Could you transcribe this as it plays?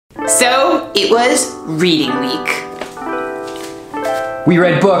it was reading week. We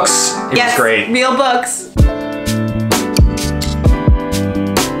read books. It was great. Real books.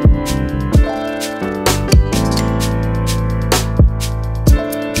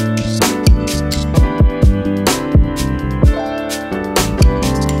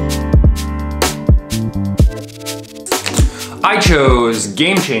 I chose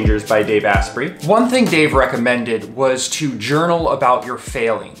Game Changers by Dave Asprey. One thing Dave recommended was to journal about your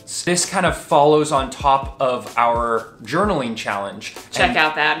failings. This kind of follows on top of our journaling challenge. Check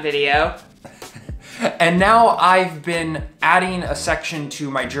out that video. And now I've been adding a section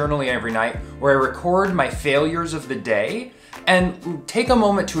to my journaling every night where I record my failures of the day and take a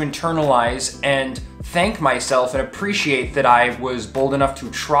moment to internalize and thank myself and appreciate that I was bold enough to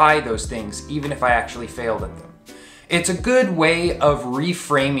try those things, even if I actually failed at them. It's a good way of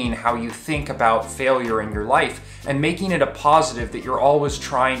reframing how you think about failure in your life and making it a positive that you're always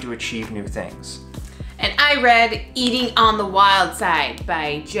trying to achieve new things. And I read Eating on the Wild Side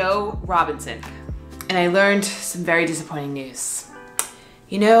by Joe Robinson. And I learned some very disappointing news.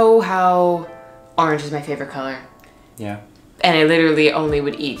 You know how orange is my favorite color? Yeah. And I literally only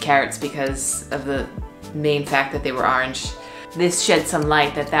would eat carrots because of the main fact that they were orange. This shed some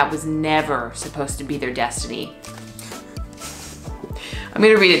light that that was never supposed to be their destiny. I'm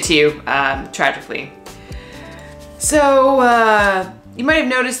gonna read it to you, tragically. So, you might have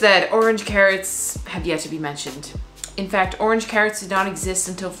noticed that orange carrots have yet to be mentioned. In fact, orange carrots did not exist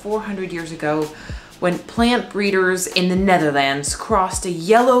until 400 years ago when plant breeders in the Netherlands crossed a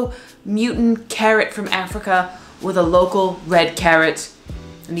yellow mutant carrot from Africa with a local red carrot.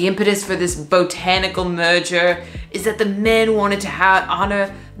 And the impetus for this botanical merger is that the men wanted to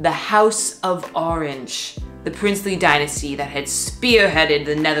honor the House of Orange, the princely dynasty that had spearheaded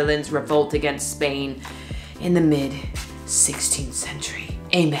the Netherlands' revolt against Spain in the mid-16th century.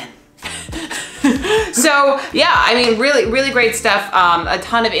 Amen. So yeah, I mean, really great stuff. A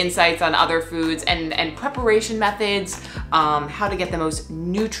ton of insights on other foods and preparation methods, how to get the most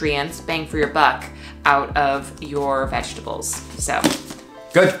nutrients, bang for your buck, out of your vegetables. So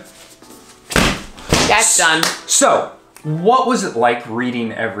good. That's done. So, what was it like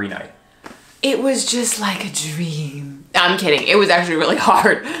reading every night? It was just like a dream. I'm kidding. It was actually really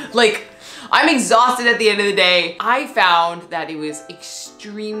hard. Like, I'm exhausted at the end of the day. I found that it was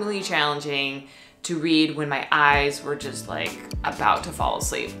extremely challenging to read when my eyes were just like about to fall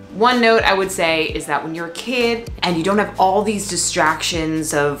asleep. One note I would say is that when you're a kid and you don't have all these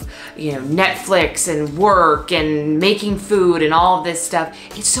distractions of, you know, Netflix and work and making food and all of this stuff,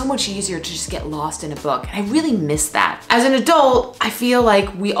 it's so much easier to just get lost in a book. And I really miss that. As an adult, I feel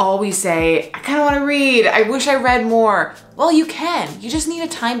like we always say, I kind of want to read. I wish I read more. Well, you can. You just need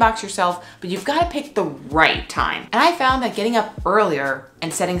to time box yourself, but you've got to pick the right time. And I found that getting up earlier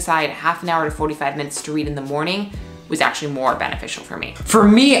and setting aside half an hour to 45 minutes to read in the morning was actually more beneficial for me. For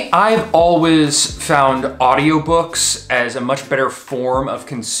me, I've always found audiobooks as a much better form of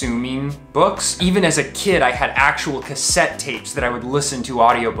consuming books. Even as a kid, I had actual cassette tapes that I would listen to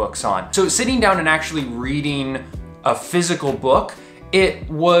audiobooks on. So sitting down and actually reading a physical book, it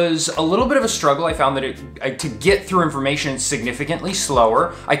was a little bit of a struggle. I found that to get through information significantly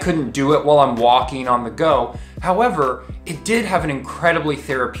slower. I couldn't do it while I'm walking on the go. However, it did have an incredibly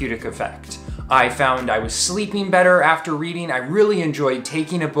therapeutic effect. I found I was sleeping better after reading. I really enjoyed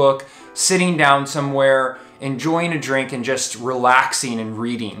taking a book, sitting down somewhere, enjoying a drink, and just relaxing and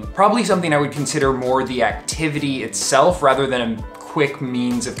reading. Probably something I would consider more the activity itself rather than a quick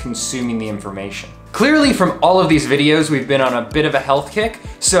means of consuming the information. Clearly from all of these videos, we've been on a bit of a health kick,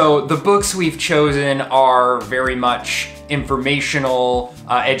 so the books we've chosen are very much informational,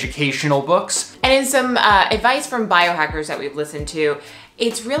 educational books. And in some advice from biohackers that we've listened to,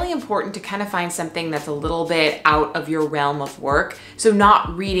 it's really important to kind of find something that's a little bit out of your realm of work. So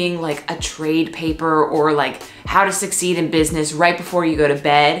not reading like a trade paper or like how to succeed in business right before you go to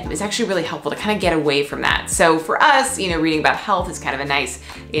bed is actually really helpful to kind of get away from that. So for us, you know, reading about health is kind of a nice,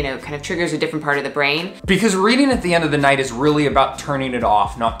 you know, kind of triggers a different part of the brain. Because reading at the end of the night is really about turning it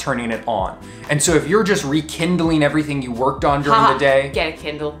off, not turning it on. And so if you're just rekindling everything you worked on during the day. Get a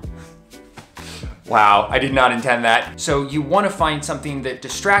Kindle. Wow, I did not intend that. So you want to find something that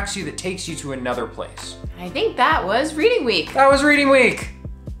distracts you, that takes you to another place. I think that was reading week. That was reading week.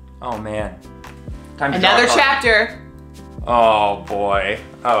 Oh man. Time to another chapter. Oh boy.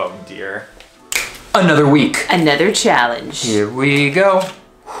 Oh dear. Another week. Another challenge. Here we go.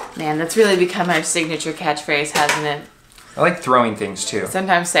 Man, that's really become our signature catchphrase, hasn't it? I like throwing things too.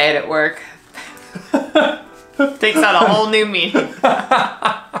 Sometimes say it at work. Takes on a whole new meaning.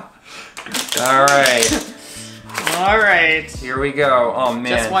 All right. All right. Here we go. Oh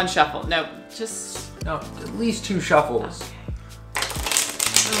man. Just one shuffle. No, at least 2 shuffles.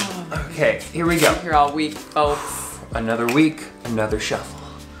 Okay, here we go. You're all weak, folks. Another week, another shuffle.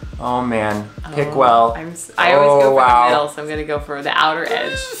 Oh man, pick well. I always go for the middle, so I'm gonna go for the outer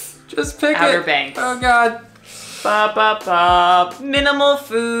edge. Just pick outer banks. Oh God. Minimal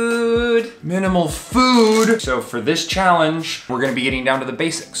food. Minimal food. So for this challenge, we're gonna be getting down to the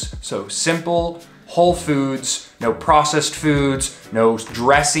basics. So simple, whole foods, no processed foods, no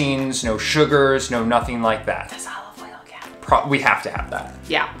dressings, no sugars, no nothing like that. Does olive oil count? We have to have that.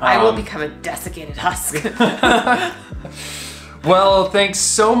 Yeah, I will become a desiccated husk. Well, thanks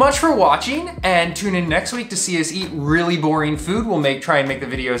so much for watching, and tune in next week to see us eat really boring food. We'll try and make the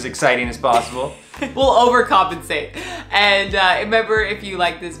video as exciting as possible. We'll overcompensate. And remember, if you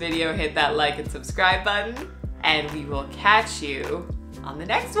like this video, hit that like and subscribe button, and we will catch you on the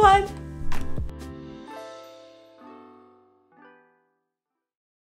next one.